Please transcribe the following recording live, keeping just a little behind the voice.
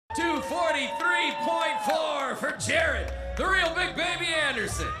243.4 for Jared, the real Big Baby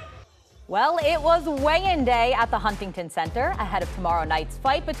Anderson. Well, it was weigh-in day at the Huntington Center ahead of tomorrow night's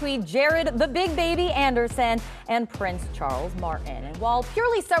fight between Jared the Big Baby Anderson and Prince Charles Martin. And while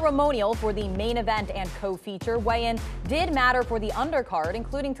purely ceremonial for the main event and co-feature, weigh-in did matter for the undercard,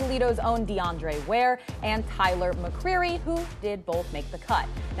 including Toledo's own DeAndre Ware and Tyler McCreary, who did both make the cut.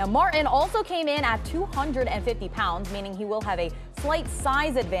 Now, Martin also came in at 250 pounds, meaning he will have a slight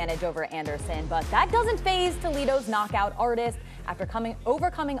size advantage over Anderson, but that doesn't faze Toledo's knockout artist after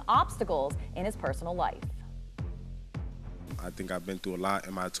overcoming obstacles in his personal life. I think I've been through a lot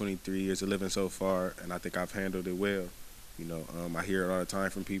in my 23 years of living so far, and I think I've handled it well. You know, I hear it all the time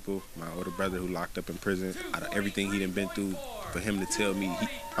from people. My older brother who locked up in prison, out of everything he done been through, for him to tell me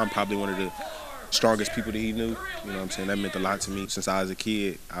I'm probably one of the strongest people that he knew, you know what I'm saying? That meant a lot to me. Since I was a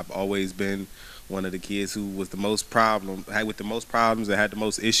kid, I've always been one of the kids who was the most problems, that had the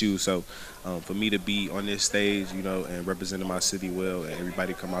most issues. So for me to be on this stage, you know, and representing my city well, and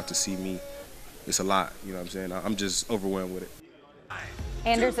everybody come out to see me, it's a lot, you know what I'm saying? I'm just overwhelmed with it.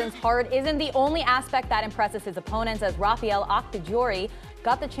 Anderson's heart isn't the only aspect that impresses his opponents, as Rafael Octagiuri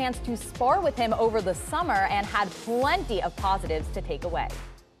got the chance to spar with him over the summer and had plenty of positives to take away.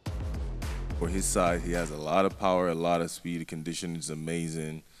 For his size, he has a lot of power, a lot of speed. The condition is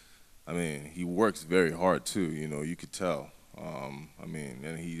amazing. I mean, he works very hard too, you know, you could tell. I mean,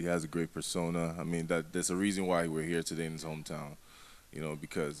 and he has a great persona. I mean, that's a reason why we're here today in his hometown, you know,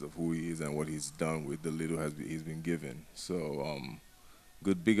 because of who he is and what he's done with the little he's been given. So,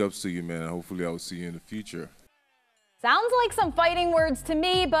 good big ups to you, man. Hopefully I will see you in the future. Sounds like some fighting words to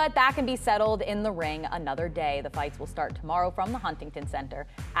me, but that can be settled in the ring another day. The fights will start tomorrow from the Huntington Center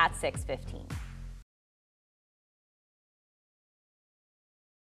at 6:15.